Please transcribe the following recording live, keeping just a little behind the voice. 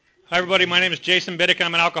Hi, everybody. My name is Jason Biddick.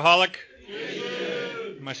 I'm an alcoholic.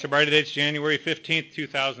 Jason. My sobriety date's January 15th,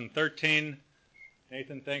 2013.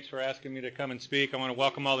 Nathan, thanks for asking me to come and speak. I want to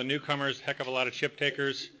welcome all the newcomers, heck of a lot of chip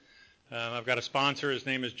takers. I've got a sponsor. His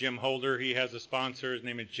name is Jim Holder. He has a sponsor. His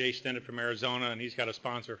name is Jay Stennett from Arizona, and he's got a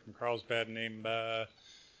sponsor from Carlsbad named, I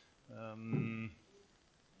don't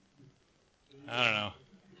know.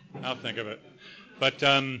 I'll think of it. But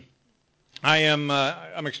I'm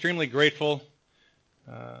extremely grateful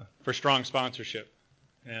for strong sponsorship.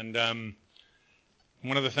 And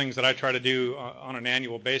one of the things that I try to do on an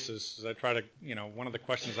annual basis is I try to, one of the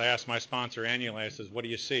questions I ask my sponsor annually, I says, what do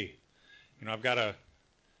you see? I've got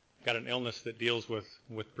an illness that deals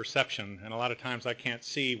with perception, and a lot of times I can't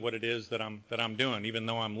see what it is that I'm doing, even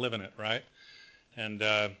though I'm living it, right? And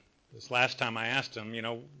this last time I asked him,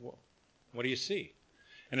 what do you see?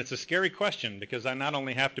 And it's a scary question because I not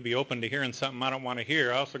only have to be open to hearing something I don't want to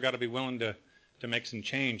hear, I also got to be willing to make some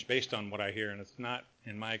change based on what I hear, and it's not,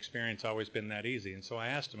 in my experience, always been that easy. And so I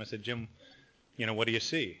asked him, I said, Jim, what do you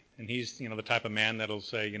see? And he's, the type of man that'll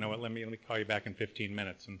say, let me call you back in 15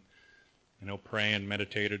 minutes, and pray and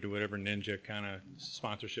meditate or do whatever ninja kind of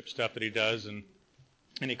sponsorship stuff that he does. And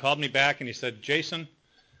he called me back and he said, Jason,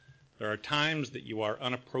 there are times that you are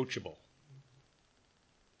unapproachable.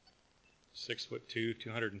 6'2",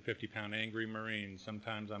 250-pound angry Marine.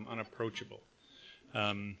 Sometimes I'm unapproachable.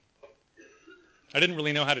 I didn't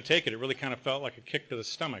really know how to take it. It really kind of felt like a kick to the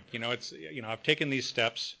stomach. I've taken these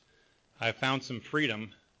steps. I've found some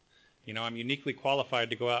freedom. I'm uniquely qualified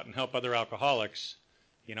to go out and help other alcoholics.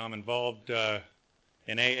 I'm involved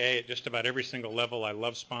in AA at just about every single level. I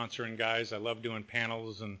love sponsoring guys. I love doing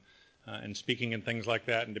panels and speaking and things like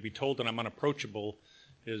that. And to be told that I'm unapproachable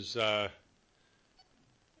is,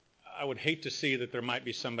 I would hate to see that there might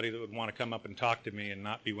be somebody that would want to come up and talk to me and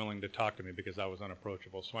not be willing to talk to me because I was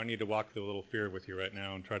unapproachable. So I need to walk through a little fear with you right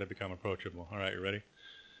now and try to become approachable. All right, you ready?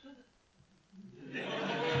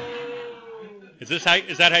 Is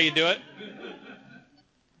that how you do it?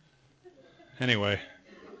 Anyway.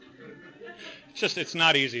 It's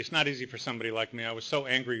not easy. It's not easy for somebody like me. I was so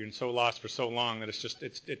angry and so lost for so long that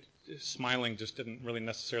smiling just didn't really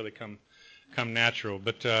necessarily come natural.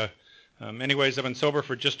 But anyways, I've been sober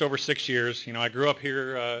for just over 6 years. I grew up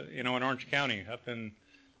here, in Orange County, up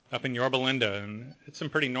in Yorba Linda, and had some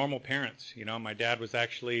pretty normal parents. My dad was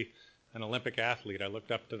actually an Olympic athlete. I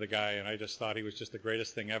looked up to the guy, and I just thought he was just the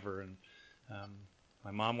greatest thing ever. And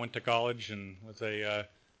my mom went to college and was a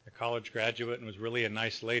college graduate and was really a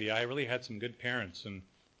nice lady. I really had some good parents, and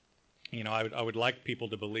I would like people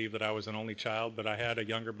to believe that I was an only child, but I had a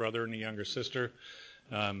younger brother and a younger sister.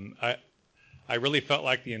 I really felt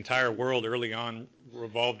like the entire world early on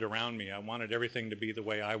revolved around me. I wanted everything to be the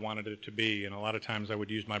way I wanted it to be, and a lot of times I would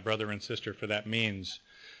use my brother and sister for that means.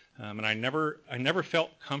 And I never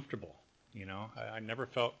felt comfortable. I never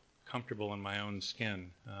felt comfortable in my own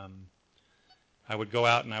skin. I would go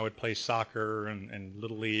out and I would play soccer and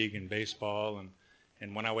Little League and baseball,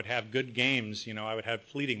 and when I would have good games, I would have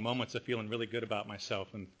fleeting moments of feeling really good about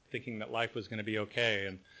myself and thinking that life was going to be okay.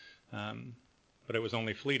 But it was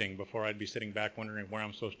only fleeting before I'd be sitting back wondering where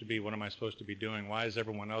I'm supposed to be, what am I supposed to be doing, why is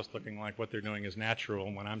everyone else looking like what they're doing is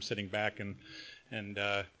natural when I'm sitting back and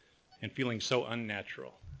feeling so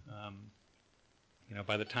unnatural.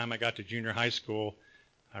 By the time I got to junior high school,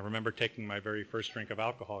 I remember taking my very first drink of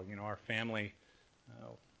alcohol. Our family,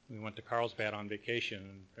 we went to Carlsbad on vacation,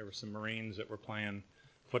 and there were some Marines that were playing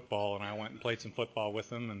football, and I went and played some football with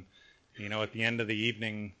them, and at the end of the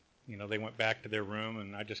evening, they went back to their room,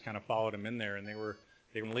 and I just kind of followed them in there, and they were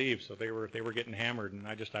leave, so they were getting hammered, and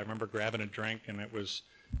I remember grabbing a drink, and it was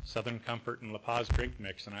Southern Comfort and La Paz drink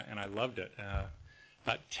mix, and I loved it.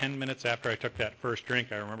 About 10 minutes after I took that first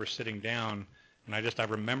drink, I remember sitting down, and I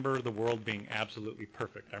remember the world being absolutely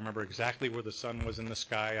perfect. I remember exactly where the sun was in the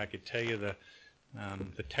sky. I could tell you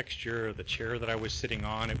the texture of the chair that I was sitting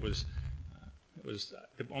on. It was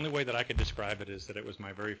the only way that I could describe it is that it was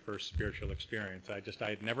my very first spiritual experience. I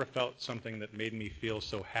had never felt something that made me feel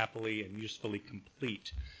so happily and usefully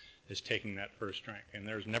complete as taking that first drink. And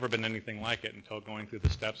there's never been anything like it until going through the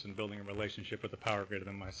steps and building a relationship with a power greater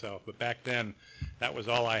than myself. But back then, that was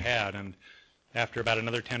all I had. And after about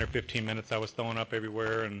another 10 or 15 minutes, I was throwing up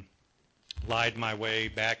everywhere and lied my way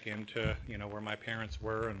back into, where my parents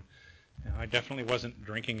were. And I definitely wasn't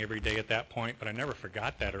drinking every day at that point, but I never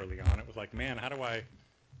forgot that early on. It was like, man, how do I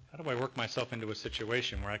work myself into a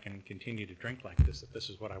situation where I can continue to drink like this if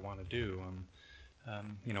this is what I want to do?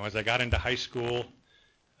 As I got into high school,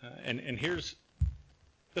 and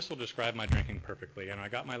this will describe my drinking perfectly. And I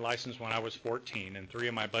got my license when I was 14, and 3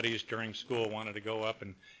 of my buddies during school wanted to go up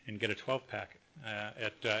and get a 12-pack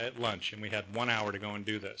at lunch, and we had 1 hour to go and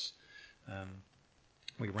do this.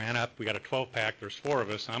 We ran up. We got a 12-pack. There's 4 of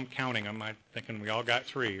us. I'm counting them. I'm thinking we all got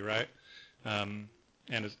 3, right?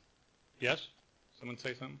 Yes? Someone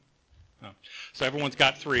say something? No. So everyone's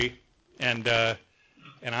got 3, and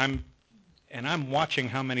I'm watching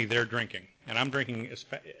how many they're drinking, and I'm drinking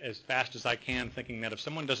as fast as I can, thinking that if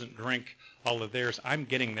someone doesn't drink all of theirs, I'm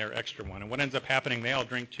getting their extra one. And what ends up happening, they all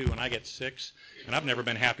drink 2, and I get 6, and I've never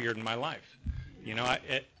been happier in my life.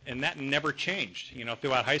 And that never changed.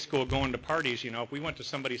 Throughout high school, going to parties, if we went to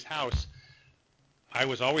somebody's house, I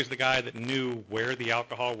was always the guy that knew where the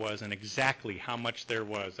alcohol was and exactly how much there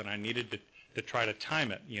was, and I needed to try to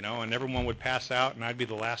time it, and everyone would pass out, and I'd be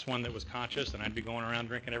the last one that was conscious, and I'd be going around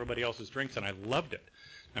drinking everybody else's drinks, and I loved it.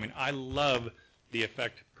 I love the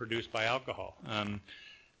effect produced by alcohol.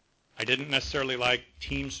 I didn't necessarily like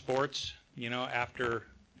team sports,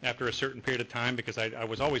 after a certain period of time, because I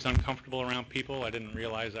was always uncomfortable around people. I didn't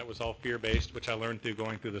realize that was all fear-based, which I learned through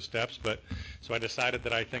going through the steps. So I decided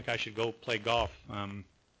that I think I should go play golf.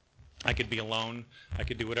 I could be alone. I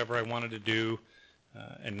could do whatever I wanted to do,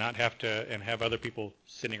 and not have other people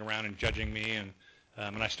sitting around and judging me.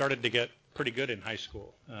 And I started to get pretty good in high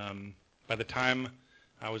school. By the time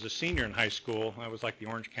I was a senior in high school, I was like the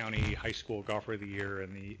Orange County High School Golfer of the Year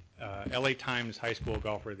and the LA Times High School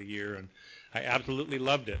Golfer of the Year, and I absolutely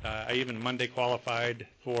loved it. I even Monday qualified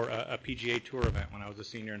for a PGA Tour event when I was a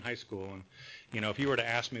senior in high school. And, if you were to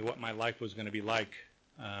ask me what my life was going to be like,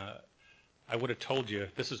 I would have told you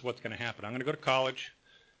this is what's going to happen. I'm going to go to college.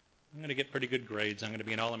 I'm going to get pretty good grades. I'm going to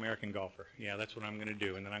be an all-American golfer. Yeah, that's what I'm going to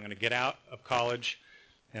do. And then I'm going to get out of college,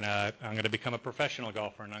 and I'm going to become a professional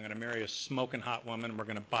golfer, and I'm going to marry a smoking hot woman, and we're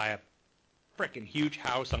going to buy a freaking huge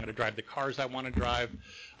house. I'm going to drive the cars I want to drive.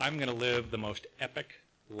 I'm going to live the most epic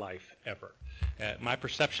life ever. My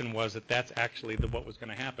perception was that that's actually what was going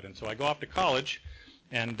to happen. And so I go off to college,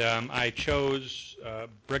 and I chose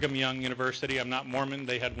Brigham Young University. I'm not Mormon.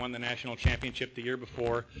 They had won the national championship the year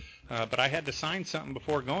before. But I had to sign something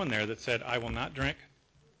before going there that said, I will not drink,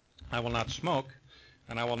 I will not smoke,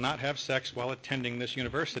 and I will not have sex while attending this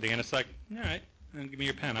university. And it's like, all right, give me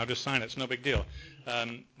your pen. I'll just sign it. It's no big deal.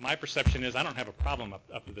 My perception is I don't have a problem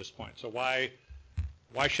up to this point. So why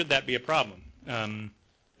should that be a problem?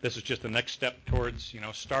 This is just the next step towards,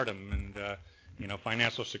 stardom and,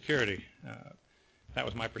 financial security. That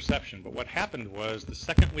was my perception. But what happened was the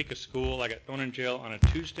second week of school, I got thrown in jail on a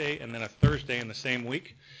Tuesday and then a Thursday in the same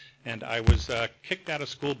week. And I was kicked out of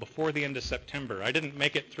school before the end of September. I didn't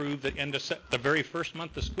make it through the end of the very first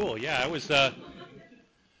month of school. Yeah, I was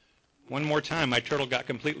one more time, my turtle got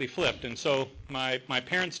completely flipped. And so my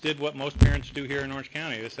parents did what most parents do here in Orange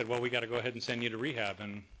County. They said, well, we got to go ahead and send you to rehab.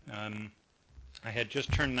 And I had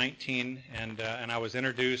just turned 19, and I was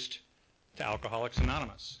introduced to Alcoholics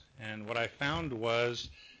Anonymous. And what I found was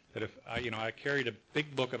that if I carried a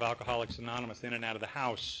big book of Alcoholics Anonymous in and out of the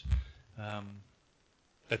house,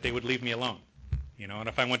 that they would leave me alone. And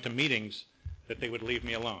if I went to meetings, that they would leave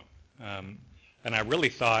me alone. And I really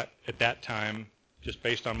thought at that time, just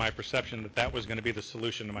based on my perception, that was going to be the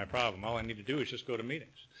solution to my problem. All I need to do is just go to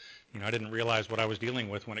meetings. I didn't realize what I was dealing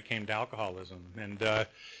with when it came to alcoholism. And,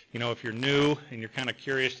 if you're new and you're kind of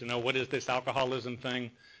curious to know what is this alcoholism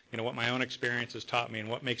thing, what my own experience has taught me and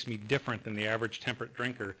what makes me different than the average temperate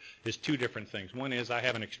drinker is 2 different things. One is I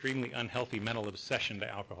have an extremely unhealthy mental obsession to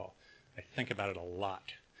alcohol. I think about it a lot.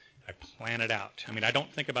 I plan it out. I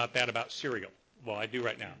don't think about that about cereal. Well, I do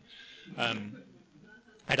right now.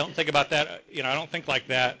 I don't think about that. I don't think like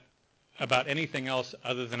that about anything else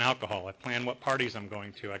other than alcohol. I plan what parties I'm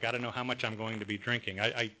going to. I got to know how much I'm going to be drinking.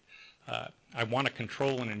 I want to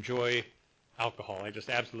control and enjoy alcohol. I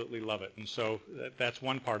just absolutely love it. And so that's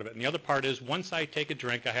one part of it. And the other part is once I take a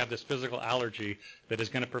drink, I have this physical allergy that is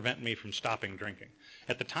going to prevent me from stopping drinking.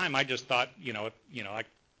 At the time, I just thought,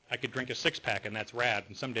 I could drink a 6-pack and that's rad,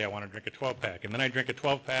 and someday I want to drink a 12-pack. And then I drink a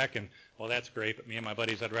 12-pack and, well, that's great, but me and my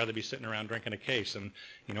buddies, I'd rather be sitting around drinking a case. And,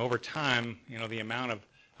 over time, the amount of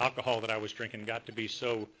alcohol that I was drinking got to be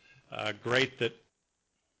so great that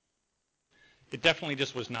it definitely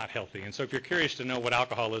just was not healthy. And so if you're curious to know what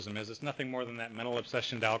alcoholism is, it's nothing more than that mental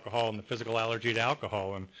obsession to alcohol and the physical allergy to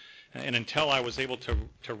alcohol. And until I was able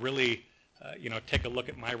to really, take a look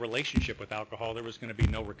at my relationship with alcohol, there was going to be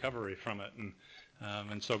no recovery from it.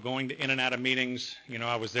 And so going in and out of meetings,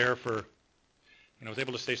 I was there for, I was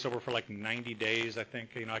able to stay sober for like 90 days, I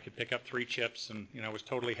think. I could pick up 3 chips, and, I was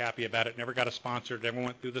totally happy about it. Never got a sponsor, never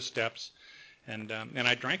went through the steps. And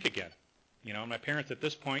I drank again. My parents at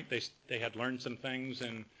this point, they had learned some things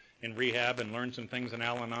in rehab and learned some things in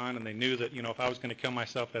Al-Anon, and they knew that, if I was going to kill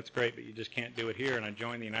myself, that's great, but you just can't do it here. And I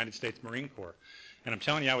joined the United States Marine Corps. And I'm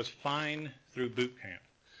telling you, I was fine through boot camp.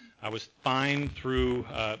 I was fine through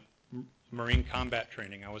Marine combat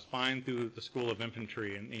training. I was fine through the School of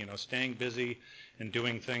Infantry and, staying busy and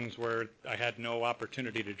doing things where I had no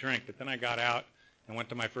opportunity to drink. But then I got out and went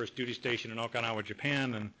to my first duty station in Okinawa,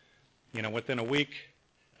 Japan, and, within a week,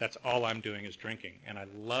 that's all I'm doing is drinking. And I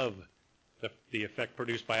love the effect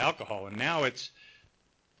produced by alcohol. And now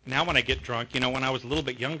when I get drunk, when I was a little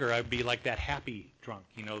bit younger, I'd be like that happy drunk,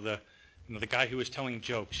 the guy who was telling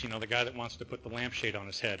jokes, the guy that wants to put the lampshade on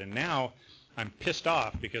his head. And now I'm pissed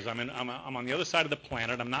off because I'm on the other side of the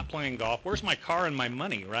planet. I'm not playing golf. Where's my car and my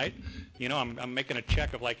money, right? I'm making a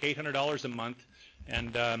check of like $800 a month,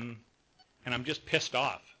 and I'm just pissed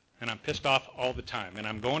off. And I'm pissed off all the time. And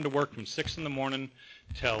I'm going to work from 6 in the morning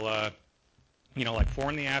till like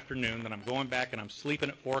 4 in the afternoon. Then I'm going back and I'm sleeping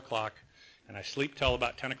at 4 o'clock, and I sleep till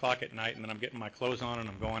about 10 o'clock at night. And then I'm getting my clothes on and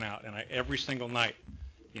I'm going out. And every single night,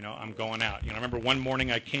 I'm going out. I remember one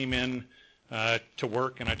morning I came in to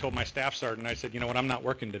work, and I told my staff sergeant, I said, I'm not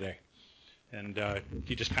working today. And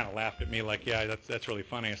he just kind of laughed at me like, yeah, that's really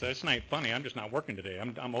funny. I said, it's not funny. I'm just not working today.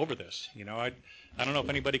 I'm over this. I don't know if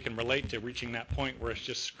anybody can relate to reaching that point where it's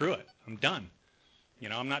just screw it. I'm done.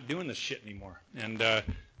 I'm not doing this shit anymore. And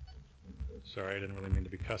sorry, I didn't really mean to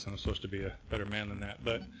be cussing. I'm supposed to be a better man than that.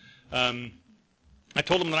 But I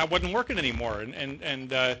told him that I wasn't working anymore,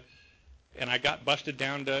 and I got busted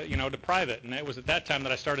down to, to private. And it was at that time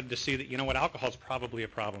that I started to see that, alcohol's probably a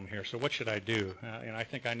problem here. So what should I do? I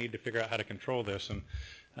think I need to figure out how to control this. And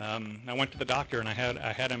I went to the doctor, and I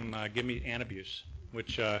had him give me Antabuse,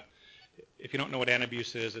 which, if you don't know what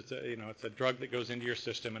Antabuse is, it's a drug that goes into your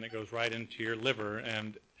system, and it goes right into your liver.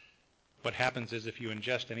 And what happens is if you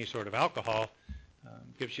ingest any sort of alcohol,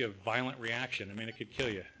 gives you a violent reaction. I mean, it could kill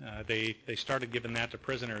you. They started giving that to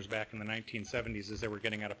prisoners back in the 1970s as they were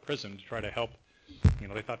getting out of prison to try to help.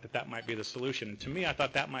 They thought that might be the solution. And to me, I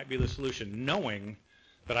thought that might be the solution, knowing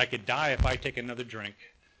that I could die if I take another drink.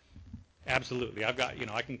 Absolutely. I've got,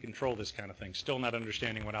 I can control this kind of thing, still not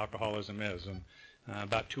understanding what alcoholism is. And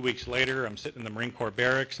about 2 weeks later, I'm sitting in the Marine Corps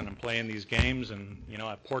barracks, and I'm playing these games, and,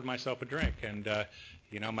 I poured myself a drink. And,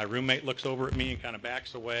 my roommate looks over at me and kind of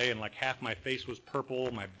backs away, and like half my face was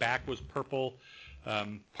purple, my back was purple,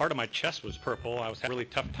 part of my chest was purple. I was having a really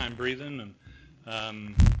tough time breathing,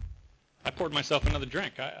 and I poured myself another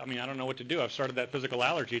drink. I mean, I don't know what to do. I've started that physical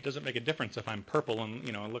allergy. It doesn't make a difference if I'm purple and,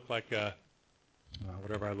 I look like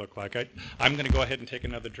whatever I look like. I'm going to go ahead and take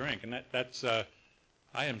another drink, and that's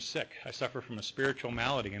I am sick. I suffer from a spiritual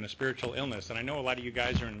malady and a spiritual illness, and I know a lot of you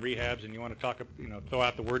guys are in rehabs and you want to talk, throw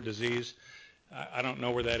out the word disease. I don't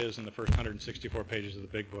know where that is in the first 164 pages of the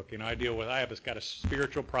big book. I have got a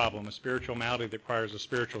spiritual problem, a spiritual malady that requires a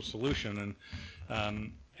spiritual solution.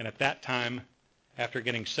 And at that time, after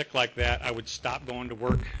getting sick like that, I would stop going to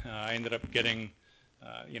work. I ended up getting,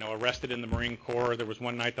 arrested in the Marine Corps. There was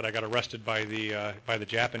one night that I got arrested by the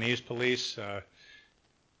Japanese police.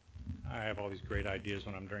 I have all these great ideas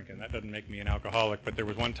when I'm drinking. That doesn't make me an alcoholic, but there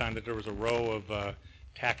was one time that there was a row of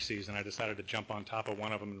taxis, and I decided to jump on top of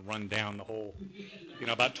one of them and run down the whole,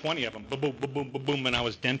 about 20 of them, boom, boom, boom, boom, boom, boom, and I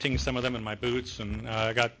was denting some of them in my boots, and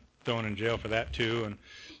I got thrown in jail for that too.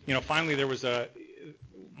 And finally there was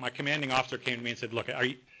my commanding officer came to me and said, look,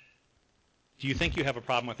 do you think you have a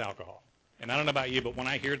problem with alcohol? And I don't know about you, but when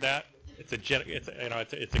I hear that, it's a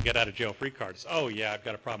get out of jail free card. It's, oh yeah, I've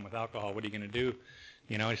got a problem with alcohol. What are you going to do?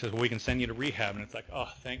 He says, well, we can send you to rehab. And it's like, oh,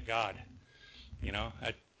 thank God.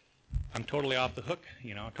 I'm totally off the hook,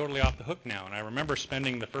 totally off the hook now. And I remember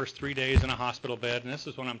spending the first 3 days in a hospital bed, and this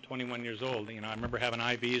is when I'm 21 years old. I remember having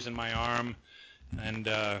IVs in my arm, and,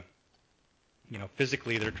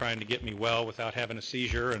 physically they're trying to get me well without having a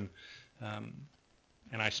seizure. And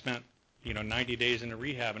I spent, 90 days in a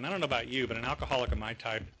rehab. And I don't know about you, but an alcoholic of my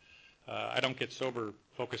type, I don't get sober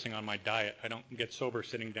focusing on my diet. I don't get sober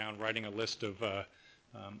sitting down writing a list of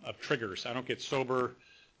triggers. I don't get sober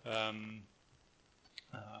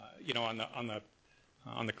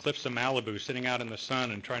on the cliffs of Malibu, sitting out in the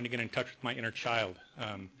sun and trying to get in touch with my inner child.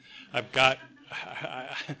 I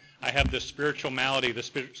have this spiritual malady,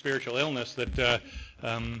 this spiritual illness that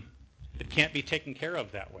it can't be taken care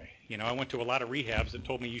of that way. I went to a lot of rehabs that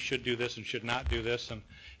told me you should do this and should not do this. And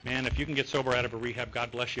man, if you can get sober out of a rehab,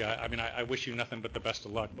 God bless you. I wish you nothing but the best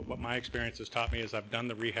of luck. But what my experience has taught me is I've done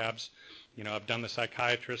the rehabs. I've done the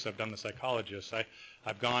psychiatrists. I've done the psychologists.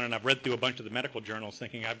 I've gone and I've read through a bunch of the medical journals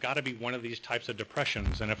thinking I've got to be one of these types of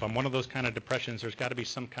depressions. And if I'm one of those kind of depressions, there's got to be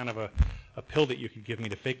some kind of a pill that you could give me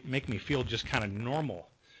to make me feel just kind of normal.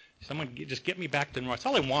 Someone just get me back to normal. That's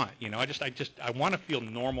all I want. I want to feel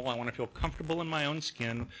normal. I want to feel comfortable in my own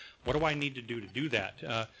skin. What do I need to do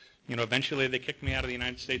that? Eventually they kicked me out of the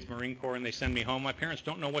United States Marine Corps and they send me home. My parents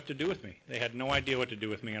don't know what to do with me. They had no idea what to do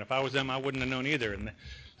with me. And if I was them, I wouldn't have known either. And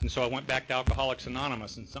so I went back to Alcoholics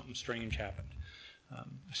Anonymous, and something strange happened. I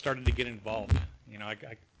started to get involved. I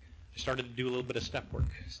started to do a little bit of step work.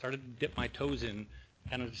 Started to dip my toes in,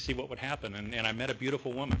 kind of to see what would happen. And I met a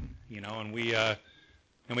beautiful woman, and we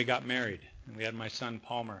got married. And we had my son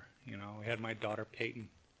Palmer. We had my daughter Peyton.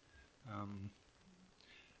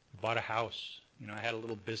 We bought a house. I had a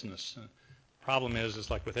little business. Problem is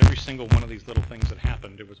like with every single one of these little things that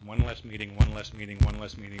happened, it was one less meeting, one less meeting, one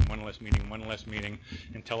less meeting, one less meeting, one less meeting,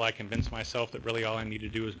 until I convinced myself that really all I need to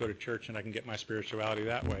do is go to church and I can get my spirituality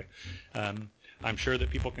that way. I'm sure that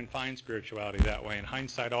people can find spirituality that way. In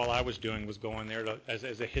hindsight, all I was doing was going there as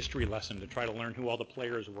a history lesson to try to learn who all the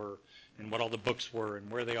players were and what all the books were and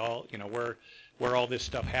where they all, where all this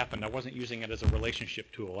stuff happened. I wasn't using it as a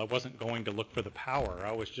relationship tool. I wasn't going to look for the power.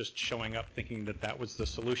 I was just showing up thinking that was the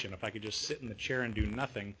solution. If I could just sit in the chair and do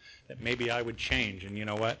nothing, that maybe I would change. And you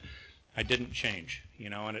know what? I didn't change.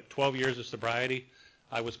 And at 12 years of sobriety,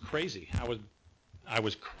 I was crazy. I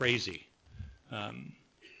was crazy.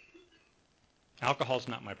 Alcohol's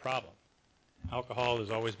not my problem. Alcohol has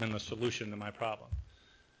always been the solution to my problem.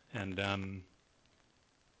 And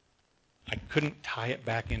I couldn't tie it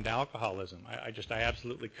back into alcoholism. I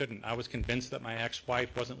absolutely couldn't. I was convinced that my ex-wife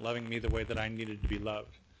wasn't loving me the way that I needed to be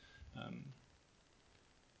loved.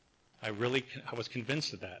 I was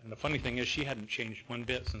convinced of that. And the funny thing is, she hadn't changed one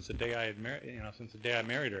bit since the day I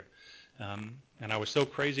married her. And I was so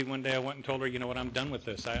crazy one day I went and told her, you know what, I'm done with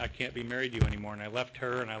this. I can't be married to you anymore. And I left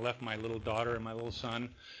her and I left my little daughter and my little son,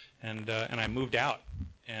 and I moved out.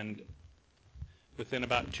 And within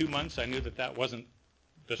about 2 months, I knew that wasn't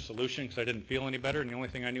the solution because I didn't feel any better. And the only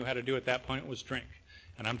thing I knew how to do at that point was drink.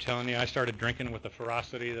 And I'm telling you, I started drinking with a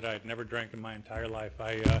ferocity that I had never drank in my entire life.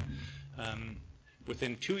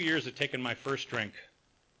 Within 2 years of taking my first drink,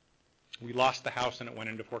 we lost the house and it went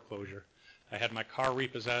into foreclosure. I had my car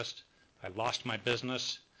repossessed. I lost my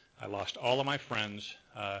business. I lost all of my friends.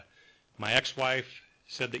 My ex-wife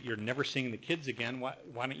said that you're never seeing the kids again. Why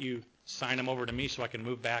don't you sign them over to me so I can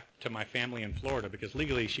move back to my family in Florida? Because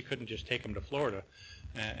legally she couldn't just take them to Florida.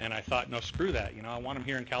 And I thought, no, screw that. I want them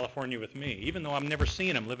here in California with me, even though I'm never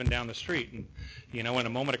seeing them living down the street. And, in a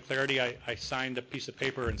moment of clarity, I signed a piece of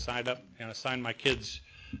paper and signed up and assigned my kids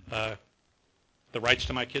the rights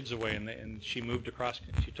to my kids away, and she moved across.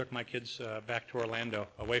 She took my kids back to Orlando,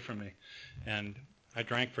 away from me, and I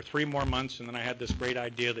drank for 3 more months, and then I had this great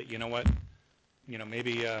idea that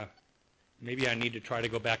maybe I need to try to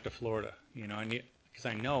go back to Florida. Because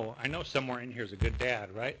I know somewhere in here is a good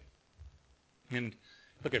dad, right? And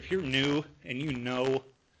look, if you're new and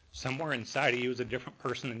somewhere inside of you is a different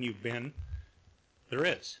person than you've been, there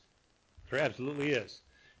absolutely is,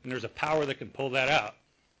 and there's a power that can pull that out.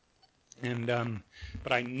 And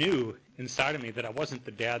but I knew inside of me that I wasn't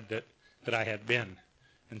the dad that I had been.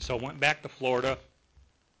 And so I went back to Florida,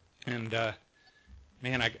 and I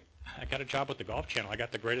got a job with the Golf Channel. I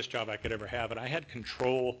got the greatest job I could ever have, and I had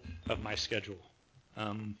control of my schedule.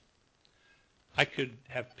 I could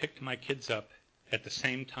have picked my kids up at the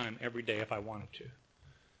same time every day if I wanted to.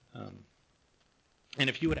 And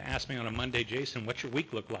if you would have asked me on a Monday, Jason, what's your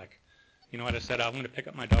week look like? I'd have said, I'm going to pick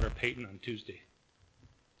up my daughter Peyton on Tuesday,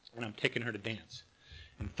 and I'm taking her to dance.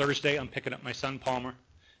 And Thursday, I'm picking up my son Palmer,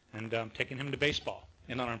 and I'm taking him to baseball.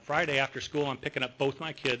 And then on Friday after school, I'm picking up both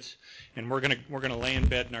my kids, and we're gonna lay in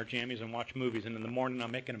bed in our jammies and watch movies. And in the morning,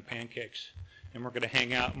 I'm making them pancakes, and we're gonna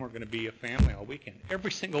hang out, and we're gonna be a family all weekend.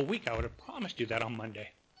 Every single week, I would have promised you that on Monday.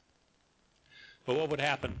 But what would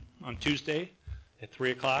happen on Tuesday at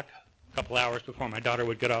 3 o'clock, a couple hours before my daughter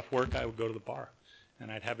would get off work, I would go to the bar,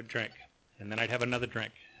 and I'd have a drink, and then I'd have another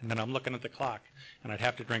drink. And then I'm looking at the clock, and I'd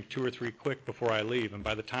have to drink 2 or 3 quick before I leave. And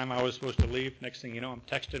by the time I was supposed to leave, next thing you know, I'm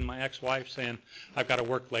texting my ex-wife saying, I've got to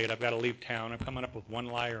work late, I've got to leave town. I'm coming up with one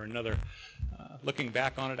lie or another. Looking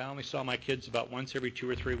back on it, I only saw my kids about once every 2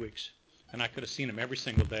 or 3 weeks, and I could have seen them every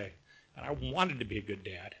single day. And I wanted to be a good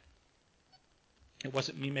dad. It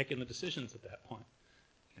wasn't me making the decisions at that point.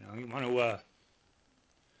 You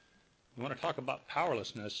want to talk about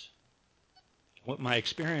powerlessness. What my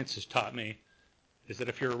experience has taught me is that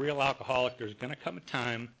if you're a real alcoholic, there's going to come a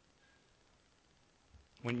time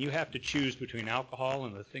when you have to choose between alcohol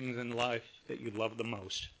and the things in life that you love the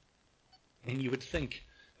most. And you would think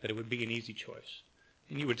that it would be an easy choice.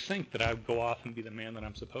 And you would think that I would go off and be the man that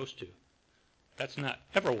I'm supposed to. That's not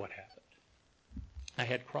ever what happened. I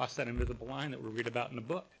had crossed that invisible line that we read about in the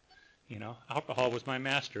book. Alcohol was my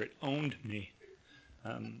master. It owned me.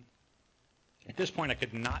 At this point, I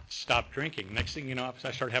could not stop drinking. Next thing you know,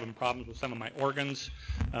 I started having problems with some of my organs.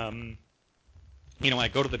 I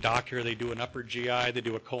go to the doctor. They do an upper GI. They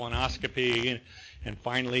do a colonoscopy. And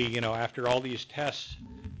finally, after all these tests,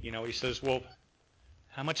 he says, well,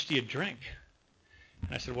 how much do you drink?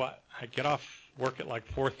 And I said, well, I get off work at like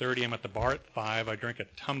 4:30. I'm at the bar at 5. I drink a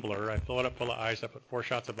tumbler. I fill it up full of ice. I put 4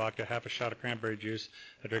 shots of vodka, half a shot of cranberry juice.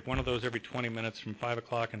 I drink one of those every 20 minutes from 5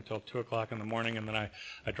 o'clock until 2 o'clock in the morning, and then I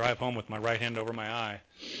drive home with my right hand over my eye.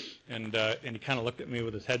 And he kind of looked at me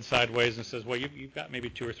with his head sideways and says, well, you've got maybe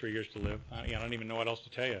 2 or 3 years to live. I don't even know what else to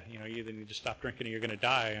tell you. You either need to stop drinking or you're going to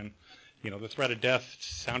die. And, the threat of death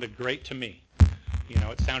sounded great to me.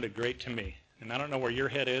 It sounded great to me. And I don't know where your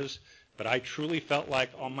head is, but I truly felt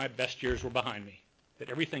like all my best years were behind me,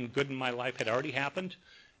 that everything good in my life had already happened,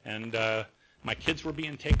 and my kids were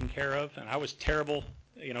being taken care of, and I was terrible,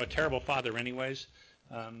 a terrible father anyways.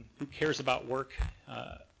 Who cares about work?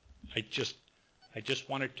 I just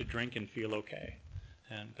wanted to drink and feel okay,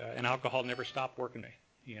 and alcohol never stopped working me.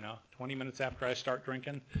 20 minutes after I start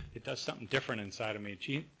drinking, it does something different inside of me.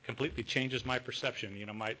 It completely changes my perception.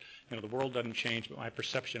 The world doesn't change, but my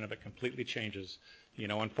perception of it completely changes.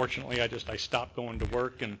 Unfortunately, I stopped going to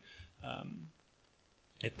work, and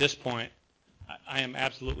at this point, I am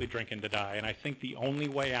absolutely drinking to die, and I think the only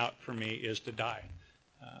way out for me is to die.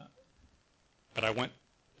 But I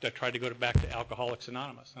tried to go back to Alcoholics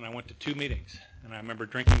Anonymous, and I went to 2 meetings, and I remember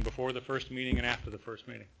drinking before the first meeting and after the first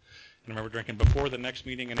meeting. And I remember drinking before the next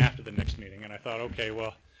meeting and after the next meeting, and I thought, okay,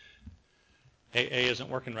 well, AA isn't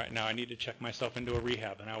working right now. I need to check myself into a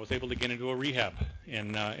rehab, and I was able to get into a rehab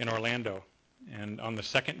in Orlando. And on the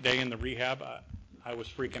second day in the rehab, I was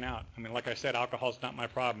freaking out. I mean, like I said, alcohol's not my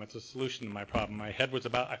problem. It's a solution to my problem. I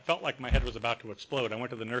felt like my head was about to explode. I went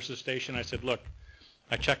to the nurse's station. I said, look,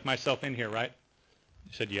 I checked myself in here, right?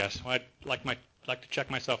 He said, yes. Well, I'd like to check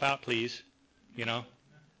myself out, please.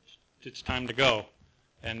 It's time to go.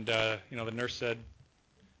 And, the nurse said,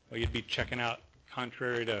 well, you'd be checking out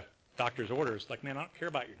contrary to doctor's orders. Like, man, I don't care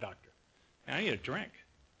about your doctor. Man, I need a drink.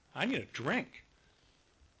 I need a drink.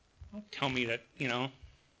 Don't tell me that,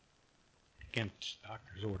 against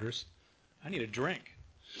doctor's orders. I need a drink.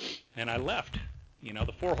 And I left.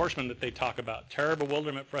 The 4 horsemen that they talk about, terror,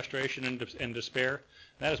 bewilderment, frustration, and despair,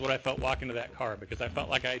 that is what I felt walking to that car, because I felt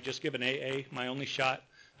like I had just given AA my only shot.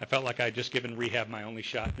 I felt like I had just given rehab my only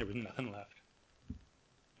shot, and there was nothing left.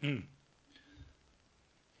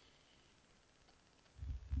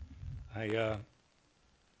 I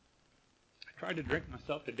tried to drink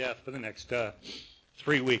myself to death for the next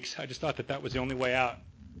 3 weeks. I just thought that was the only way out.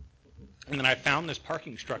 And then I found this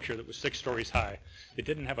parking structure that was 6 stories high. It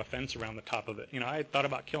didn't have a fence around the top of it. I had thought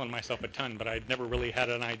about killing myself a ton, but I'd never really had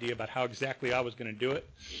an idea about how exactly I was going to do it,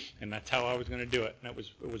 and that's how I was going to do it. And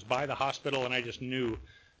it was by the hospital, and I just knew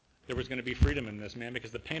there was going to be freedom in this, man,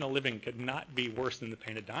 because the pain of living could not be worse than the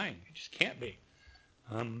pain of dying. It just can't be.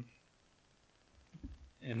 And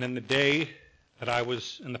then the day that I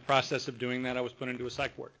was in the process of doing that, I was put into a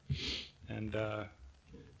psych ward, and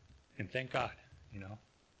thank God,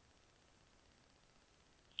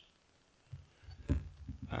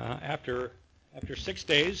 After 6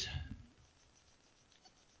 days,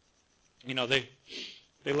 they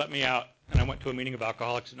let me out, and I went to a meeting of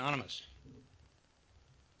Alcoholics Anonymous.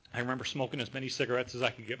 I remember smoking as many cigarettes as I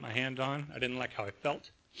could get my hand on. I didn't like how I felt.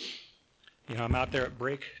 I'm out there at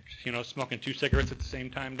break, smoking 2 cigarettes at the same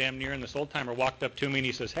time damn near, and this old timer walked up to me and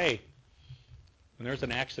he says, hey, when there's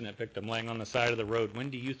an accident victim laying on the side of the road, when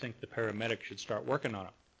do you think the paramedic should start working on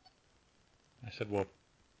him? I said, well,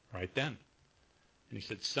 right then. And he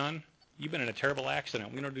said, son, you've been in a terrible accident.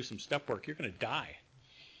 We're going to do some step work. You're going to die.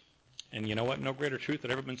 And you know what? No greater truth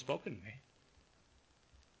had ever been spoken to me.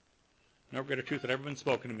 No greater truth had ever been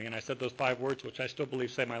spoken to me. And I said those 5 words, which I still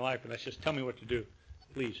believe save my life, and that's just tell me what to do.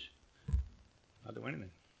 Please. I'll do anything.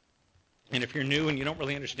 And if you're new and you don't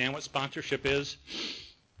really understand what sponsorship is,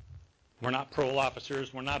 we're not parole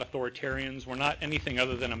officers. We're not authoritarians. We're not anything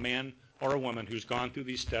other than a man or a woman who's gone through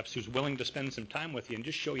these steps, who's willing to spend some time with you and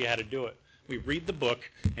just show you how to do it. We read the book,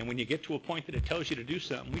 and when you get to a point that it tells you to do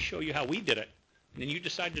something, we show you how we did it. And then you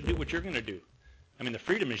decide to do what you're going to do. I mean, the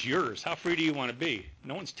freedom is yours. How free do you want to be?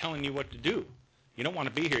 No one's telling you what to do. You don't want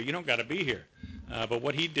to be here. You don't got to be here. But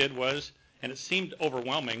what he did was, and it seemed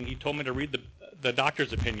overwhelming, he told me to read the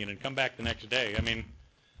doctor's opinion and come back the next day. I mean,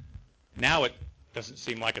 now it doesn't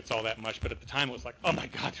seem like it's all that much, but at the time it was like, oh, my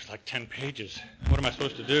God, there's like 10 pages. What am I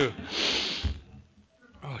supposed to do?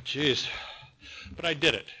 Oh, geez. But I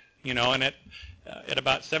did it. And at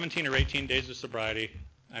about 17 or 18 days of sobriety,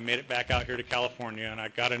 I made it back out here to California, and I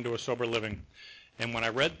got into a sober living. And when I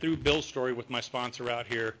read through Bill's story with my sponsor out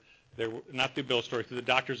here, not through Bill's story, through the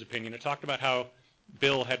doctor's opinion. It talked about how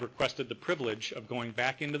Bill had requested the privilege of going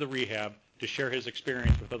back into the rehab to share his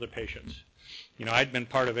experience with other patients. I'd been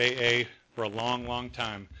part of AA for a long, long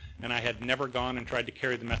time, and I had never gone and tried to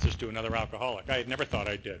carry the message to another alcoholic. I had never thought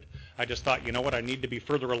I did. I just thought, you know what, I need to be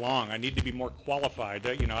further along. I need to be more qualified.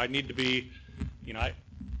 I need to be,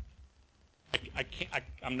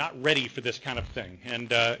 I'm not ready for this kind of thing. And,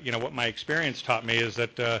 what my experience taught me is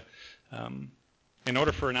that in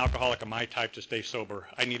order for an alcoholic of my type to stay sober,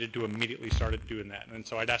 I needed to immediately start doing that. And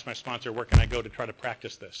so I'd ask my sponsor, where can I go to try to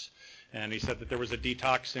practice this? And he said that there was a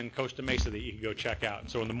detox in Costa Mesa that you could go check out.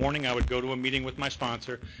 So in the morning, I would go to a meeting with my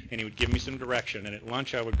sponsor, and he would give me some direction. And at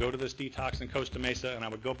lunch, I would go to this detox in Costa Mesa, and I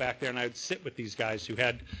would go back there, and I would sit with these guys who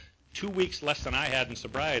had 2 weeks less than I had in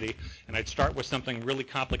sobriety, and I'd start with something really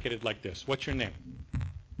complicated like this. What's your name?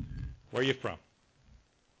 Where are you from?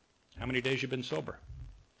 How many days you been sober?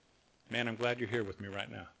 Man, I'm glad you're here with me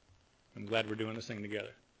right now. I'm glad we're doing this thing together.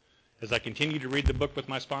 As I continued to read the book with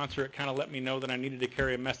my sponsor, it kind of let me know that I needed to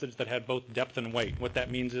carry a message that had both depth and weight. What that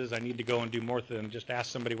means is I need to go and do more than just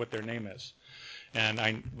ask somebody what their name is.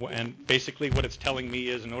 And basically what it's telling me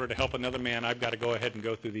is in order to help another man, I've got to go ahead and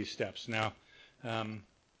go through these steps. Now,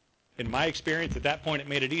 in my experience, at that point, it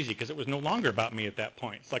made it easy because it was no longer about me at that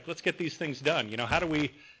point. It's like, let's get these things done. How do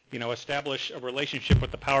we, establish a relationship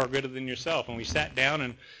with the power greater than yourself? And we sat down,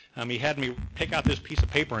 and he had me take out this piece of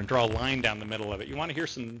paper and draw a line down the middle of it. You want to hear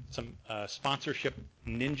some sponsorship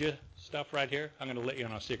ninja stuff right here? I'm going to let you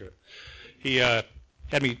in on a secret. He had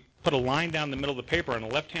me put a line down the middle of the paper. On the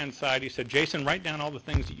left-hand side, he said, Jason, write down all the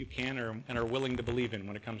things that you can and are willing to believe in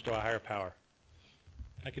when it comes to a higher power.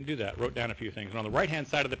 I can do that. Wrote down a few things. And on the right-hand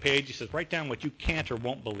side of the page, he says, write down what you can't or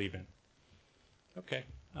won't believe in. Okay,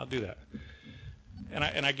 I'll do that.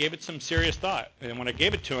 And I gave it some serious thought. And when I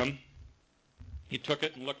gave it to him, he took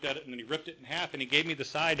it and looked at it, and then he ripped it in half, and he gave me the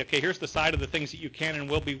side. Okay, here's the side of the things that you can and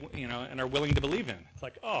will be, and are willing to believe in. It's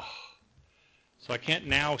like, oh. So I can't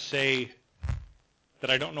now say that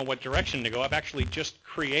I don't know what direction to go. I've actually just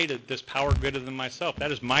created this power greater than myself.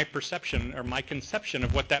 That is my perception or my conception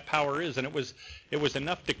of what that power is, and it was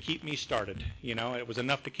enough to keep me started. It was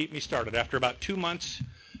enough to keep me started. After about 2 months,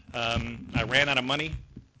 I ran out of money.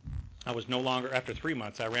 I was no longer, after 3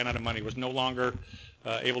 months, I ran out of money. Was no longer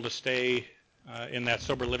able to stay in that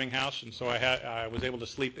sober living house, and so I was able to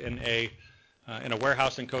sleep in a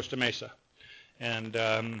warehouse in Costa Mesa. And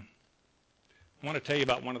I want to tell you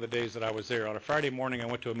about one of the days that I was there. On a Friday morning, I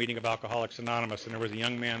went to a meeting of Alcoholics Anonymous, and there was a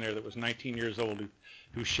young man there that was 19 years old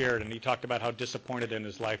who shared, and he talked about how disappointed in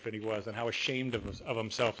his life that he was and how ashamed of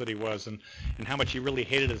himself that he was and how much he really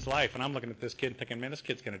hated his life. And I'm looking at this kid thinking, man, this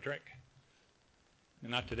kid's going to drink. And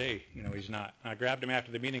not today, he's not. And I grabbed him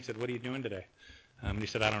after the meeting and said, what are you doing today? And he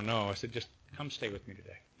said, I don't know. I said, just come stay with me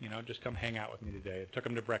today. Just come hang out with me today. I took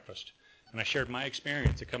him to breakfast. And I shared my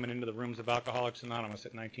experience of coming into the rooms of Alcoholics Anonymous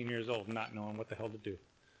at 19 years old, not knowing what the hell to do.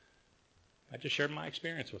 I just shared my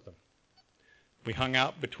experience with them. We hung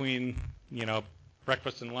out between,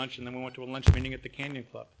 breakfast and lunch, and then we went to a lunch meeting at the Canyon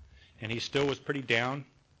Club. And he still was pretty down,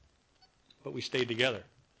 but we stayed together.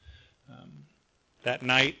 That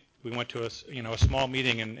night, we went to a small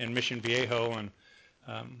meeting in Mission Viejo, and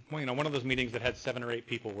one of those meetings that had 7 or 8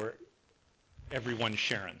 people where everyone's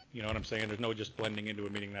sharing. You know what I'm saying? There's no just blending into a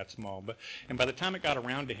meeting that small. And by the time it got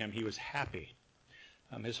around to him, he was happy.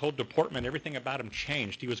 His whole deportment, everything about him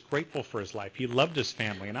changed. He was grateful for his life. He loved his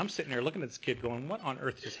family. And I'm sitting there looking at this kid going, what on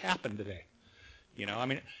earth just happened today?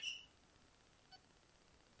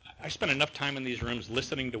 I spent enough time in these rooms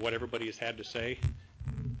listening to what everybody has had to say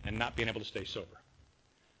and not being able to stay sober.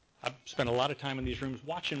 I've spent a lot of time in these rooms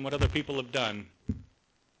watching what other people have done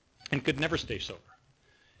and could never stay sober.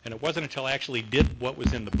 And it wasn't until I actually did what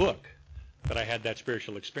was in the book that I had that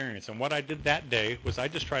spiritual experience. And what I did that day was I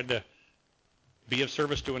just tried to be of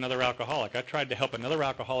service to another alcoholic. I tried to help another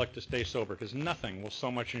alcoholic to stay sober because nothing will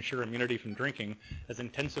so much ensure immunity from drinking as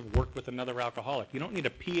intensive work with another alcoholic. You don't need a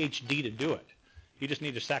PhD to do it. You just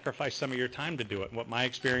need to sacrifice some of your time to do it. And what my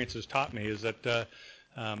experience has taught me is that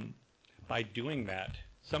by doing that,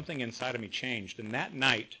 something inside of me changed. And that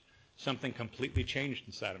night, something completely changed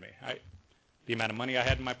inside of me. The amount of money I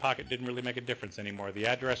had in my pocket didn't really make a difference anymore. The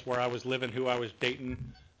address where I was living, who I was dating,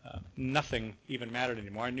 nothing even mattered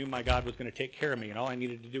anymore. I knew my God was going to take care of me, and all I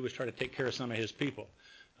needed to do was try to take care of some of his people.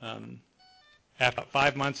 After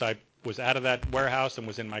 5 months, I was out of that warehouse and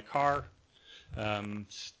was in my car.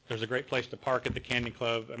 There's a great place to park at the Canyon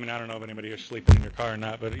Club. I don't know if anybody here's sleeping in your car or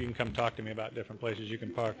not, but you can come talk to me about different places you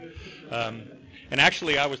can park. And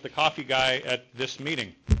actually, I was the coffee guy at this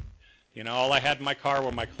meeting. All I had in my car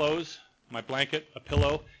were my clothes, my blanket, a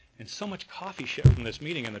pillow, And so much coffee shipped from this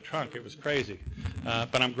meeting in the trunk. It was crazy.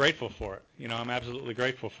 But I'm grateful for it. I'm absolutely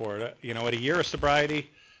grateful for it. At a year of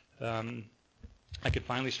sobriety, I could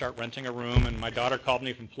finally start renting a room. And my daughter called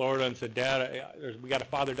me from Florida and said, Dad, we got a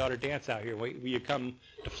father-daughter dance out here. Will you come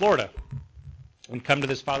to Florida and come to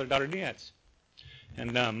this father-daughter dance?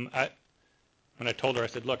 And when I told her, I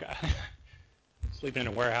said, look, sleeping in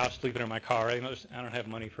a warehouse, sleeping in my car. I don't have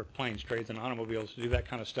money for planes, trades, and automobiles to do that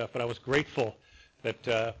kind of stuff. But I was grateful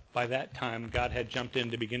that by that time, God had jumped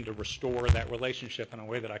in to begin to restore that relationship in a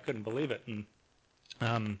way that I couldn't believe it. And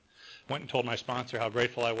went and told my sponsor how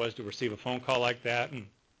grateful I was to receive a phone call like that.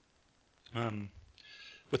 And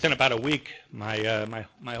within about a week, my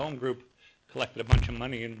home group collected a bunch of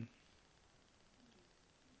money and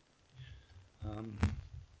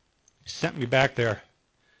sent me back there.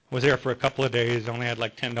 Was there for a couple of days. Only had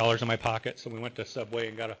like $10 in my pocket, so we went to Subway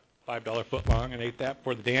and got a $5 footlong and ate that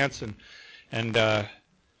before the dance. And I'm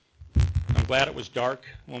glad it was dark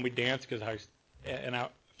when we danced because I was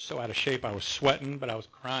so out of shape. I was sweating, but I was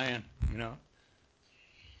crying.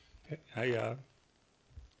 How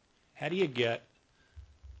do you get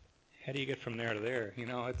from there to there?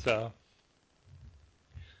 It's I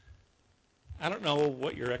don't know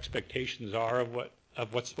what your expectations are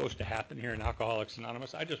of what's supposed to happen here in Alcoholics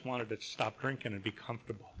Anonymous. I just wanted to stop drinking and be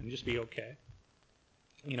comfortable and just be okay.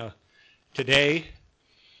 Today,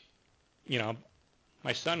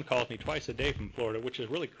 my son calls me twice a day from Florida, which is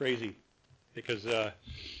really crazy because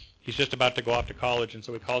he's just about to go off to college, and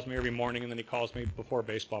so he calls me every morning, and then he calls me before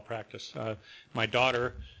baseball practice. My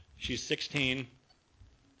daughter, she's 16.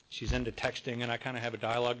 She's into texting, and I kind of have a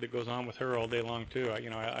dialogue that goes on with her all day long too.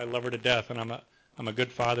 I love her to death, and I'm a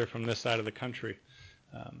good father from this side of the country.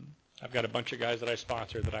 I've got a bunch of guys that I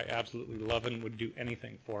sponsor that I absolutely love and would do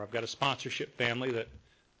anything for. I've got a sponsorship family that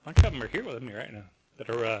a bunch of them are here with me right now that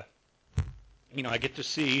are, I get to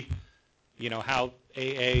see, how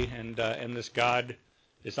AA and this God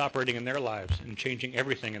is operating in their lives and changing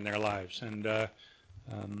everything in their lives. And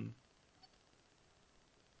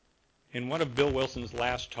in one of Bill Wilson's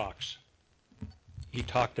last talks, he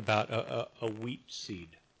talked about a wheat seed,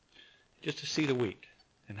 just a seed of wheat,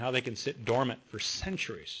 and how they can sit dormant for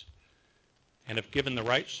centuries. And if given the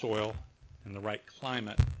right soil and the right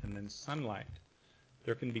climate and then sunlight,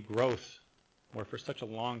 there can be growth where for such a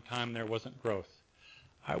long time there wasn't growth.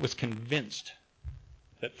 I was convinced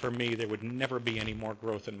that for me there would never be any more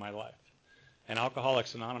growth in my life. And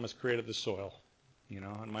Alcoholics Anonymous created the soil,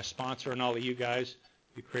 and my sponsor and all of you guys,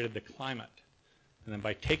 you created the climate. And then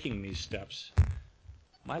by taking these steps,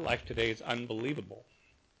 my life today is unbelievable.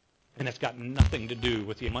 And it's got nothing to do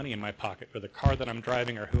with the money in my pocket or the car that I'm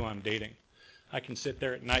driving or who I'm dating. I can sit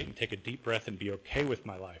there at night and take a deep breath and be okay with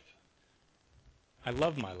my life. I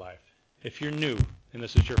love my life. If you're new and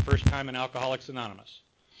this is your first time in Alcoholics Anonymous,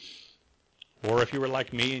 or if you were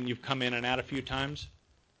like me and you've come in and out a few times,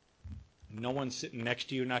 no one sitting next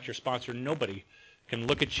to you, not your sponsor, nobody can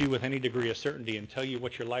look at you with any degree of certainty and tell you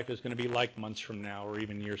what your life is going to be like months from now or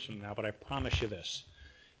even years from now. But I promise you this.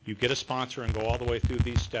 You get a sponsor and go all the way through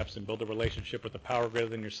these steps and build a relationship with a power greater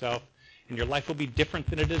than yourself, and your life will be different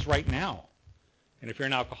than it is right now. And if you're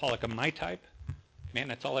an alcoholic of my type, man,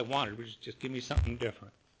 that's all I wanted was just give me something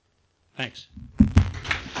different. Thanks.